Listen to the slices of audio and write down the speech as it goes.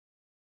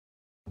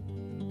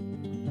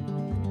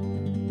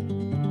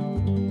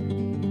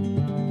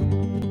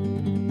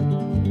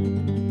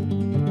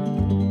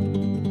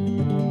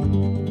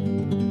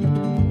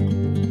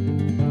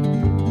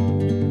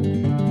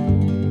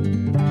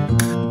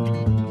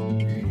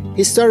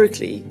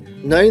Historically,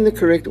 knowing the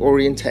correct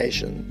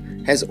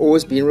orientation has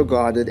always been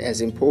regarded as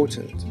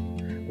important.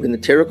 When the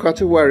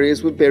terracotta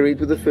warriors were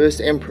buried with the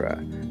first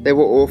emperor, they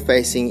were all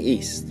facing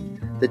east.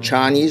 The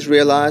Chinese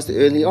realized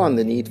early on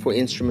the need for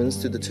instruments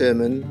to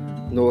determine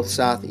north,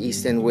 south,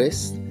 east, and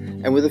west,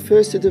 and were the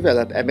first to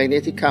develop a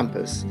magnetic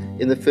compass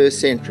in the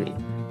 1st century,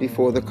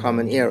 before the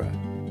Common Era.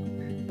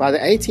 By the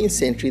 18th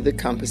century, the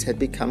compass had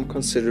become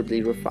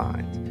considerably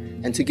refined,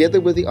 and together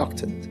with the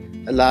octant,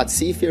 allowed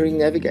seafaring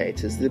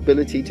navigators the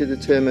ability to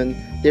determine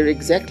their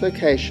exact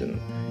location,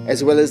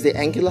 as well as the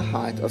angular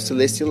height of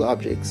celestial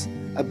objects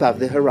above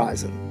the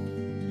horizon.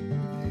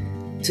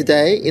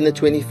 Today, in the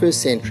 21st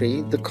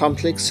century, the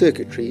complex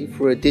circuitry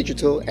for a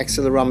digital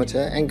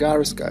accelerometer and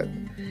gyroscope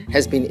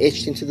has been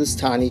etched into this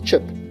tiny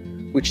chip,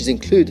 which is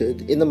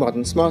included in the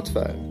modern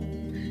smartphone.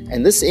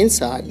 And this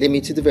insight led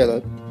me to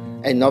develop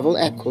a novel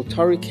app called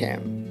Toric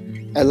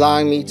Cam,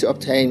 allowing me to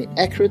obtain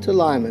accurate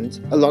alignment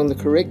along the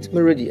correct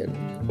meridian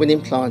when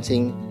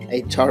implanting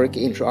a toric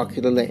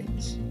intraocular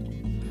lens.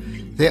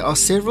 There are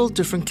several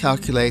different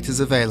calculators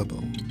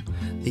available.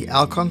 The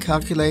Alcon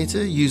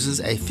calculator uses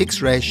a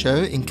fixed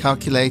ratio in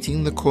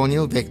calculating the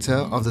corneal vector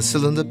of the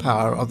cylinder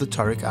power of the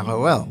toric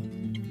IOL.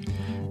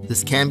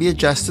 This can be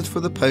adjusted for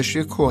the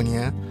posterior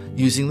cornea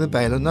using the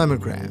Barrett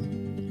nomogram.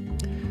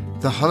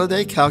 The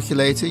Holiday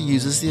calculator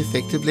uses the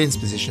effective lens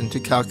position to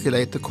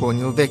calculate the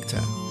corneal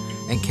vector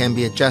and can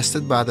be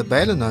adjusted by the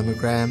Barrett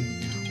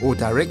nomogram or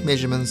direct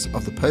measurements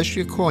of the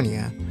posterior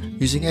cornea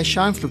using a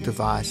Scheinflug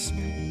device.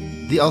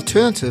 The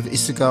alternative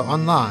is to go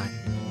online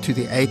to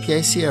the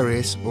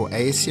APA-CRS or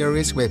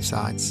ASCRS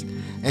websites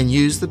and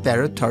use the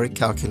Barrett Toric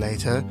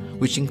Calculator,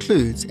 which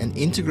includes an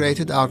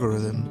integrated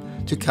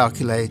algorithm to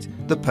calculate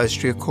the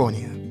posterior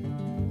cornea.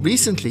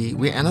 Recently,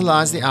 we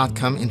analyzed the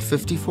outcome in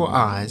 54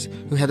 eyes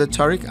who had a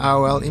toric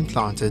IOL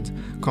implanted,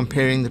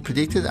 comparing the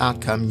predicted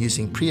outcome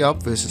using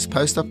pre-op versus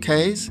post-op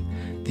Ks,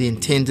 the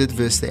intended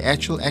versus the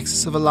actual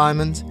axis of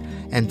alignment,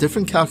 and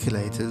different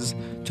calculators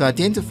to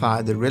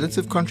identify the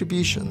relative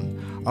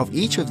contribution of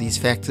each of these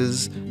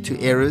factors to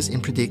errors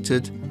in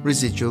predicted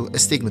residual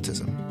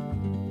astigmatism.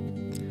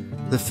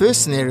 The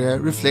first scenario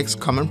reflects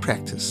common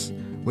practice,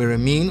 where a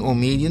mean or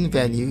median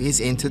value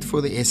is entered for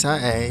the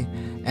SIA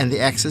and the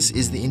axis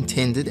is the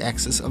intended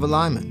axis of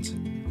alignment.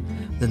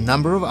 The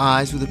number of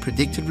eyes with a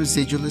predicted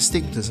residual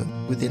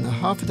astigmatism within a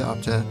half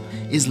diopter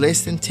is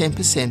less than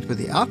 10% with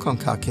the Alcon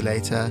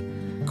calculator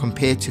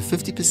compared to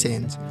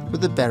 50%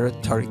 with the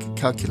Barrett Toric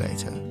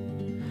Calculator.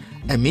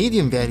 A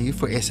median value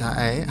for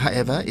SIA,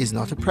 however, is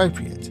not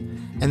appropriate,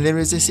 and there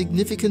is a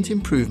significant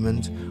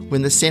improvement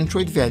when the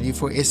centroid value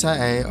for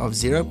SIA of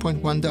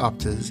 0.1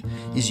 diopters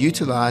is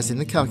utilized in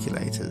the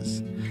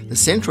calculators. The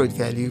centroid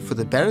value for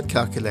the Barrett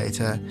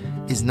calculator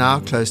is now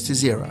close to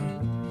 0.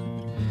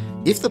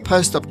 If the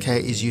post-op K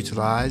is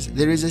utilized,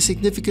 there is a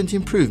significant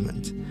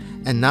improvement,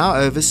 and now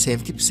over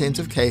 70%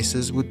 of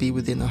cases would be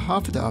within a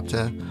half a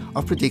diopter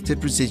of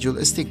predicted residual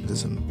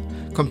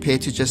astigmatism,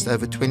 compared to just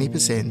over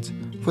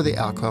 20% for the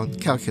Alcon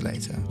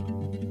calculator.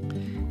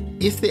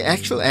 If the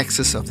actual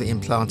axis of the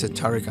implanted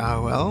toric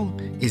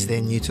IOL is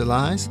then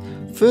utilized,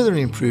 further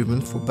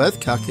improvement for both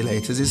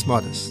calculators is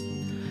modest.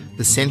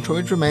 The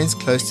centroid remains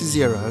close to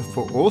 0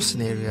 for all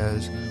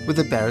scenarios with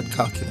the Barrett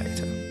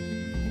calculator.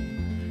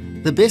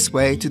 The best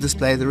way to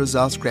display the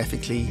results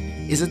graphically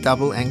is a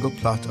double angle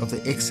plot of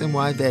the x and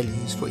y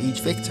values for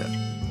each vector.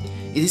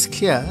 It is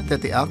clear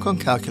that the Alcon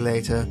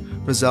calculator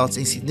results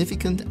in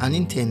significant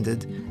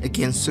unintended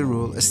against the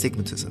rule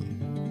astigmatism.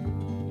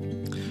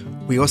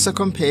 We also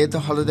compared the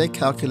Holiday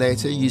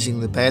calculator using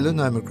the Barrett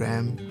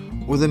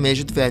nomogram or the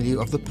measured value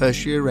of the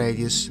posterior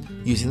radius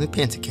using the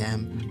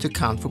pentacam to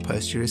count for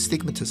posterior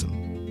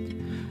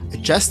astigmatism.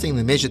 Adjusting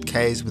the measured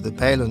Ks with the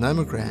Barrett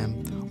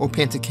nomogram or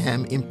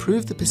pentacam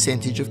improved the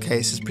percentage of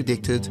cases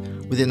predicted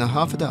within a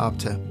half a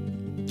diopter.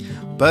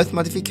 Both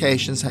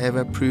modifications,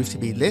 however, proved to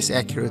be less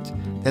accurate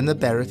than the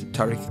Barrett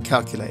Toric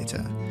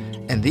calculator,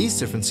 and these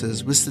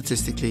differences were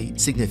statistically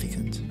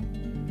significant.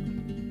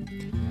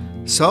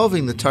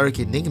 Solving the toric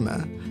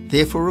enigma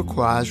therefore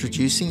requires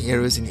reducing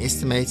errors in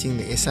estimating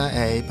the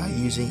SIA by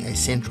using a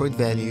centroid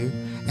value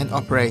and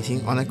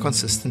operating on a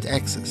consistent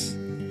axis,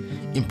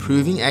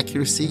 improving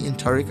accuracy in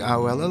toric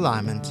IOL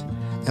alignment,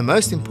 and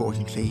most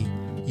importantly,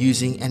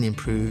 using an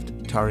improved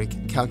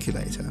toric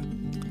calculator.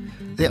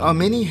 There are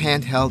many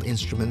handheld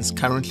instruments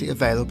currently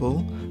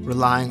available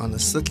relying on a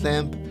slit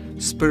lamp,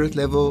 spirit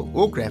level,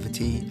 or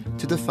gravity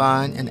to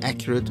define an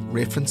accurate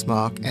reference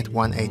mark at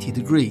 180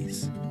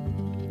 degrees.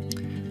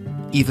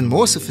 Even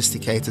more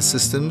sophisticated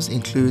systems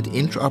include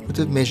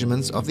intraoperative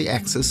measurements of the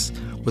axis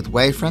with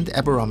wavefront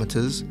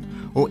aberrometers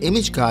or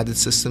image-guided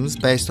systems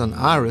based on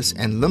iris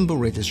and limbal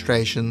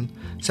registration,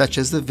 such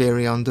as the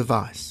Varion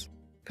device.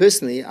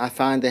 Personally, I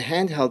find the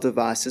handheld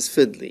devices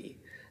fiddly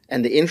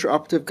and the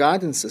intraoperative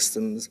guidance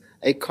systems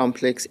a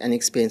complex and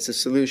expensive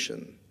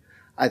solution.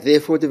 I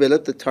therefore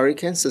developed the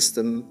Torican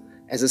system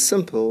as a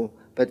simple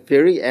but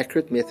very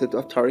accurate method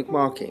of toric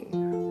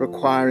marking,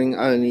 requiring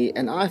only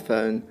an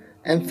iPhone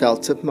and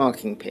felt tip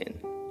marking pen.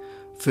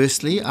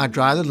 Firstly, I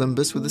dry the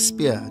limbus with a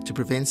spear to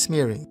prevent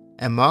smearing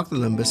and mark the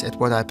limbus at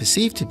what I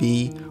perceive to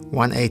be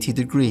 180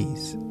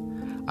 degrees.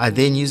 I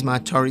then use my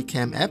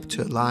ToricCam app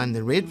to align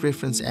the red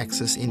reference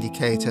axis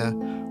indicator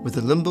with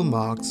the limbal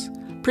marks,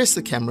 press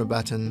the camera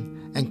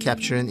button, and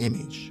capture an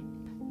image.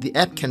 The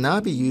app can now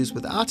be used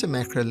without a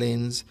macro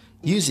lens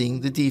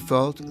using the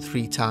default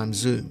 3x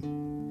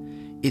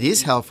zoom. It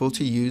is helpful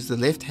to use the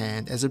left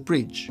hand as a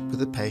bridge with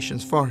the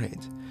patient's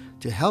forehead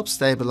to help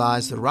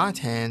stabilize the right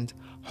hand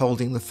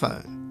holding the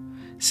phone.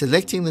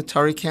 Selecting the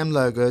ToricCam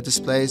logo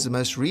displays the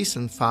most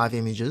recent 5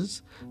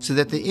 images so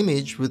that the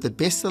image with the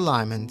best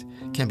alignment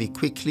can be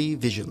quickly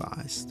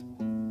visualized.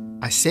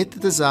 I set the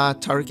desired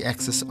toric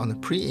axis on a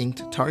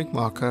pre-inked toric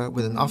marker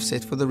with an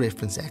offset for the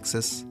reference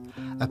axis,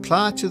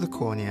 apply it to the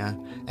cornea,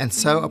 and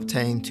so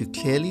obtain 2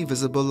 clearly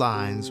visible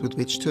lines with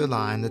which to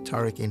align the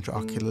toric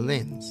intraocular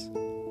lens.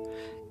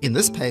 In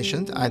this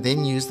patient, I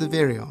then use the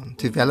Varion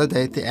to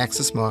validate the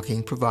axis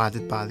marking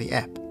provided by the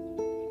app.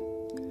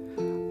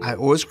 I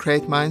always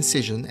create my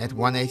incision at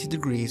 180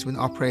 degrees when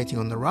operating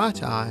on the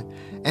right eye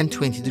and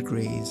 20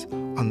 degrees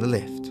on the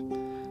left.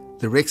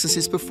 The rhexis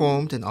is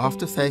performed, and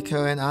after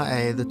phaco and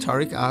IA, the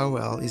toric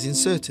IOL is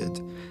inserted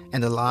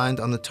and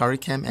aligned on the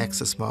ToricCam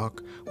axis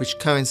mark, which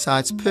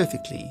coincides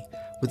perfectly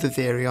with the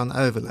Varion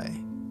overlay.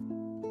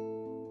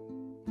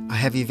 I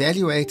have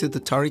evaluated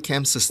the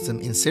ToricCam system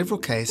in several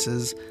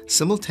cases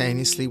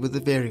simultaneously with the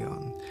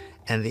Varion,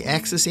 and the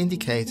axis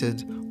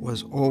indicated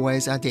was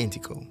always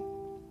identical.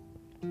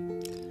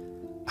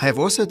 I have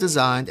also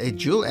designed a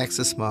dual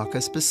axis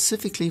marker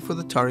specifically for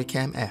the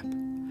ToricCam app.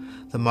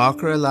 The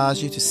marker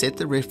allows you to set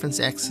the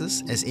reference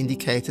axis as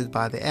indicated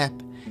by the app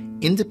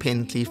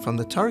independently from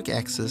the toric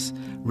axis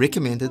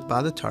recommended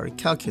by the Toric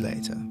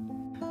Calculator.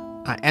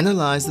 I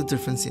analyzed the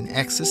difference in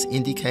axis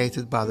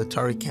indicated by the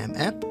ToricCam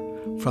app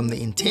from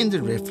the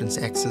intended reference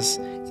axis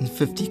in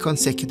 50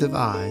 consecutive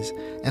eyes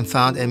and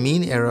found a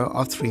mean error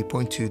of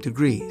 3.2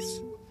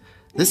 degrees.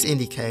 This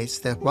indicates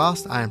that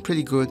whilst I am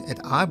pretty good at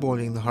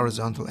eyeballing the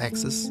horizontal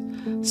axis,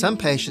 some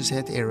patients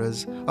had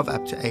errors of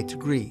up to 8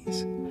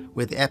 degrees,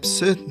 where the app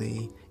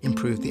certainly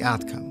improved the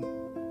outcome.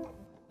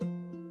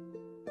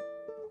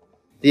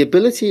 The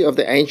ability of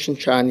the ancient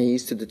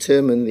Chinese to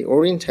determine the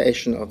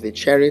orientation of their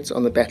chariots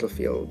on the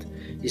battlefield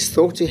is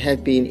thought to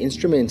have been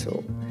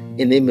instrumental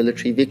in their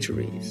military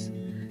victories.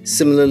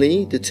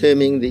 Similarly,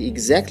 determining the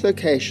exact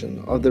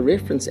location of the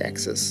reference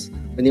axis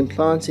when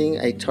implanting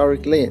a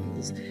toric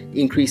lens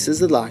increases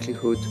the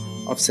likelihood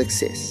of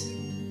success.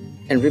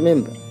 And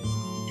remember,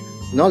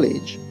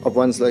 knowledge of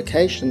one's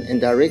location and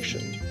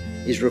direction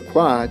is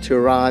required to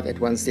arrive at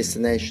one's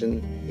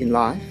destination in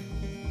life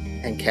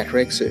and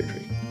cataract surgery.